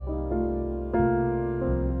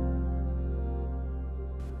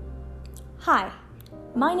Hi,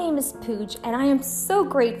 my name is Pooj, and I am so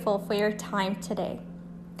grateful for your time today.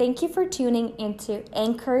 Thank you for tuning into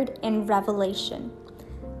Anchored in Revelation.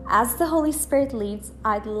 As the Holy Spirit leads,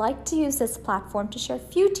 I'd like to use this platform to share a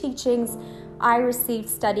few teachings I received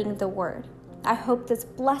studying the Word. I hope this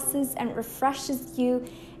blesses and refreshes you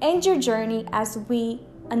and your journey as we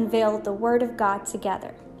unveil the Word of God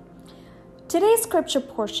together. Today's scripture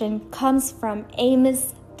portion comes from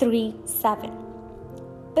Amos 3:7.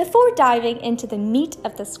 Before diving into the meat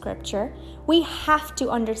of the scripture, we have to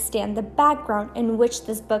understand the background in which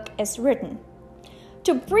this book is written.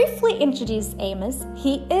 To briefly introduce Amos,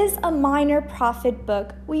 he is a minor prophet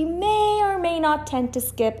book we may or may not tend to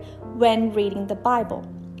skip when reading the Bible.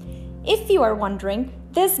 If you are wondering,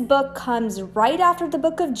 this book comes right after the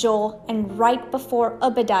book of Joel and right before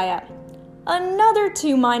Obadiah, another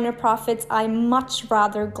two minor prophets I much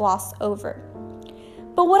rather gloss over.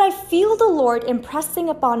 But what I feel the Lord impressing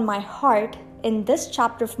upon my heart in this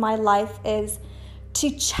chapter of my life is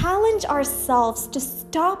to challenge ourselves to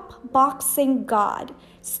stop boxing God,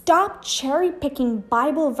 stop cherry-picking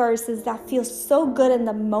Bible verses that feel so good in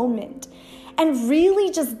the moment, and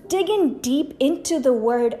really just dig in deep into the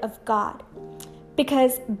Word of God.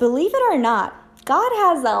 Because believe it or not, God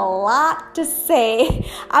has a lot to say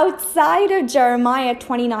outside of Jeremiah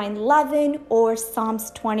 29:11 or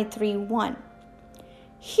Psalms 23:1.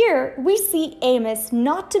 Here, we see Amos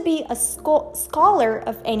not to be a scholar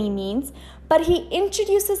of any means, but he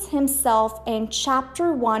introduces himself in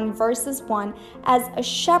chapter 1, verses 1 as a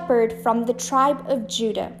shepherd from the tribe of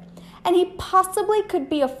Judah, and he possibly could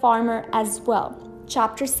be a farmer as well.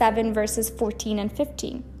 Chapter 7, verses 14 and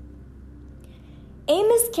 15.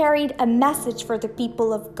 Amos carried a message for the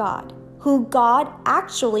people of God, who God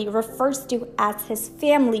actually refers to as his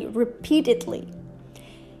family repeatedly.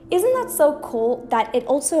 Isn't that so cool that it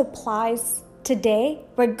also applies today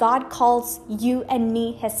where God calls you and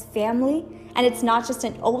me his family and it's not just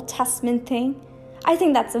an Old Testament thing? I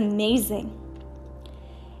think that's amazing.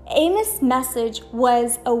 Amos' message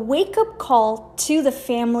was a wake-up call to the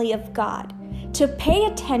family of God to pay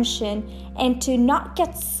attention and to not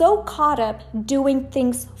get so caught up doing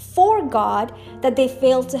things for God that they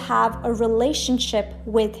fail to have a relationship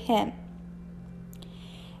with him.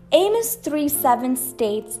 Amos 3:7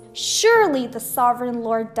 states, "Surely the sovereign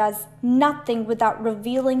Lord does nothing without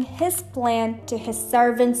revealing his plan to his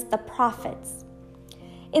servants, the prophets."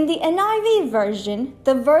 In the NIV version,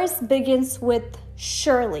 the verse begins with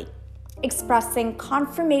surely, expressing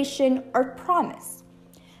confirmation or promise.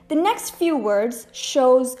 The next few words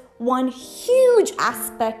shows one huge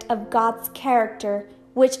aspect of God's character,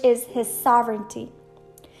 which is his sovereignty.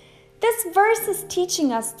 This verse is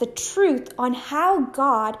teaching us the truth on how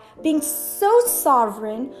God, being so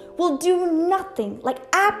sovereign, will do nothing, like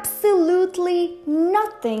absolutely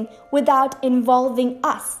nothing, without involving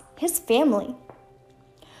us, his family.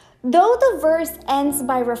 Though the verse ends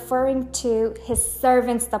by referring to his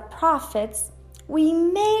servants, the prophets, we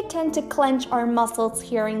may tend to clench our muscles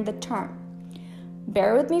hearing the term.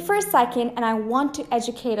 Bear with me for a second, and I want to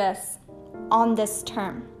educate us on this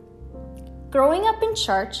term. Growing up in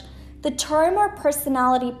church, the term or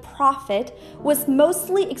personality prophet was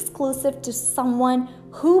mostly exclusive to someone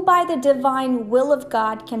who by the divine will of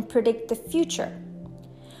God can predict the future.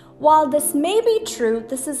 While this may be true,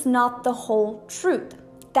 this is not the whole truth.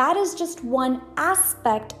 That is just one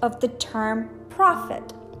aspect of the term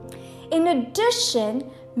prophet. In addition,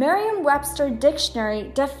 Merriam-Webster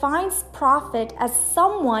Dictionary defines prophet as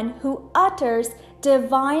someone who utters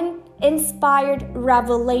divine inspired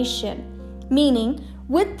revelation, meaning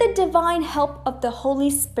with the divine help of the Holy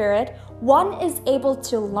Spirit, one is able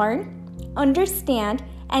to learn, understand,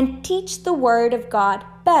 and teach the Word of God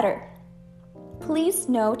better. Please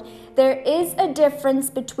note, there is a difference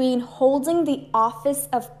between holding the office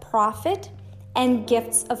of prophet and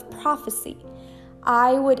gifts of prophecy.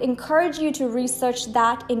 I would encourage you to research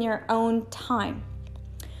that in your own time.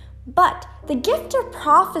 But the gift of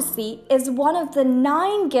prophecy is one of the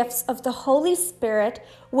 9 gifts of the Holy Spirit,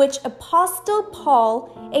 which Apostle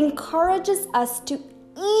Paul encourages us to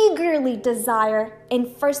eagerly desire in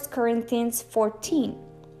 1 Corinthians 14.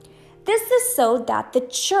 This is so that the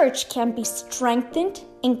church can be strengthened,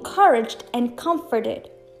 encouraged, and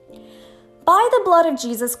comforted. By the blood of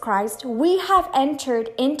Jesus Christ, we have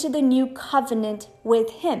entered into the new covenant with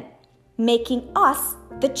him, making us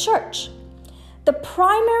the church. The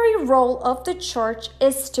primary role of the church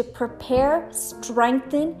is to prepare,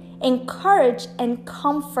 strengthen, encourage, and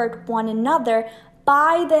comfort one another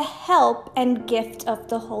by the help and gift of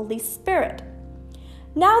the Holy Spirit.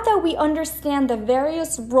 Now that we understand the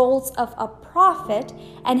various roles of a prophet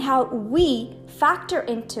and how we factor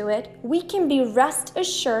into it, we can be rest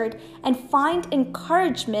assured and find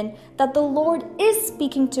encouragement that the Lord is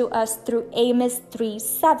speaking to us through Amos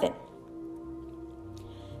 3:7.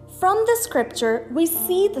 From the scripture, we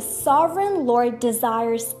see the sovereign Lord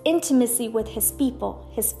desires intimacy with his people,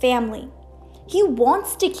 his family. He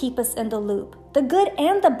wants to keep us in the loop, the good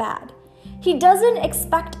and the bad. He doesn't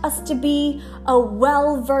expect us to be a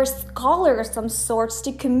well-versed scholar of some sorts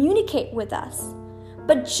to communicate with us.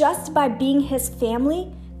 But just by being his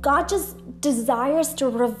family, God just desires to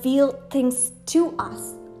reveal things to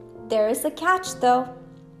us. There is a catch though.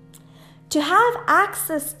 To have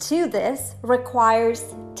access to this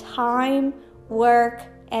requires time, work,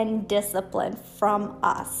 and discipline from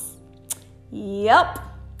us. Yup,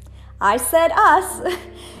 I said us.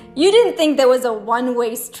 You didn't think there was a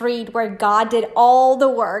one-way street where God did all the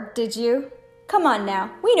work, did you? Come on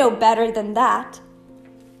now, we know better than that.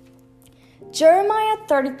 Jeremiah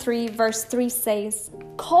 33 verse 3 says,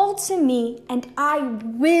 "Call to me and I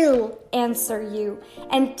will answer you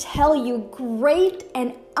and tell you great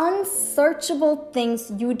and unsearchable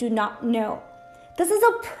things you do not know." This is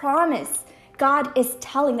a promise God is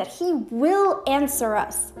telling that he will answer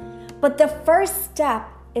us. But the first step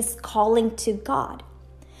is calling to God.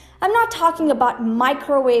 I'm not talking about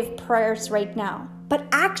microwave prayers right now, but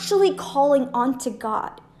actually calling on to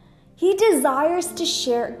God. He desires to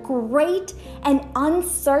share great and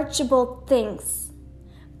unsearchable things.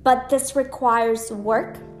 But this requires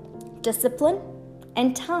work, discipline,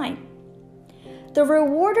 and time. The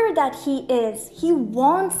rewarder that he is, he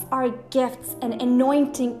wants our gifts and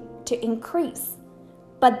anointing to increase.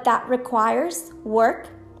 But that requires work,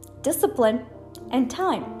 discipline, and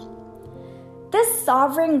time. This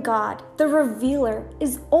sovereign God, the revealer,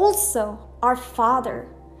 is also our Father,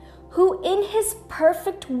 who in his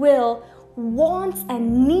perfect will wants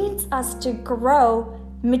and needs us to grow,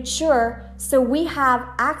 mature, so we have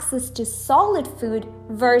access to solid food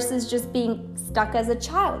versus just being stuck as a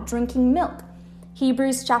child, drinking milk.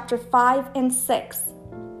 Hebrews chapter 5 and 6.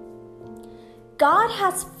 God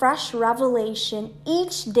has fresh revelation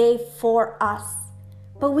each day for us,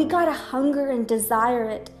 but we gotta hunger and desire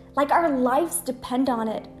it, like our lives depend on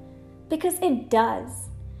it, because it does.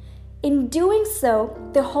 In doing so,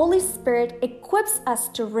 the Holy Spirit equips us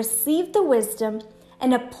to receive the wisdom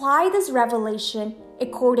and apply this revelation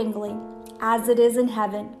accordingly, as it is in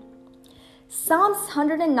heaven. Psalms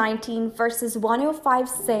 119 verses 105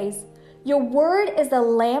 says, "Your word is a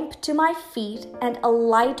lamp to my feet and a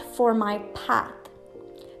light for my path."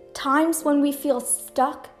 Times when we feel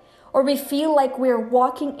stuck or we feel like we're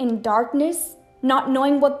walking in darkness, not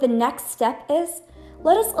knowing what the next step is,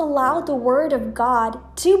 let us allow the Word of God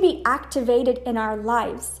to be activated in our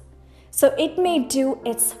lives so it may do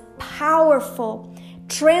its powerful,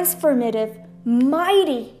 transformative,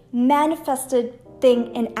 mighty, manifested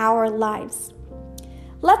thing in our lives.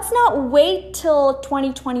 Let's not wait till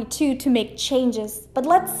 2022 to make changes, but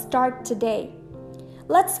let's start today.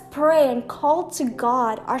 Let's pray and call to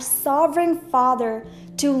God, our sovereign Father,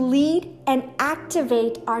 to lead and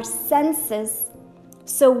activate our senses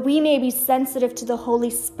so we may be sensitive to the Holy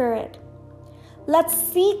Spirit. Let's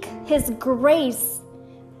seek his grace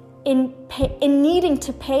in needing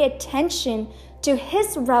to pay attention to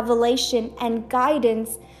his revelation and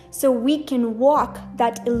guidance so we can walk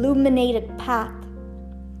that illuminated path.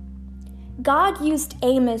 God used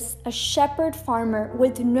Amos, a shepherd farmer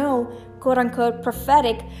with no quote-unquote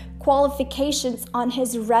prophetic qualifications on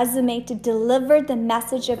his resume, to deliver the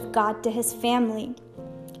message of God to his family.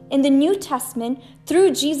 In the New Testament,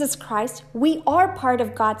 through Jesus Christ, we are part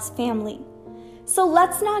of God's family. So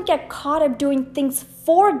let's not get caught up doing things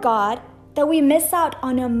for God that we miss out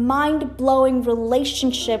on a mind-blowing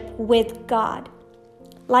relationship with God.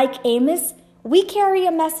 Like Amos, we carry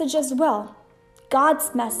a message as well.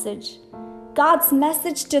 God's message. God's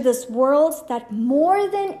message to this world that more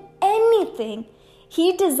than anything,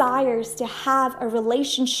 he desires to have a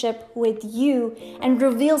relationship with you and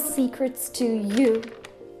reveal secrets to you.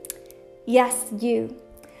 Yes, you.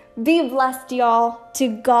 Be blessed, y'all. To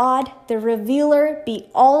God, the revealer, be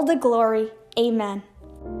all the glory. Amen.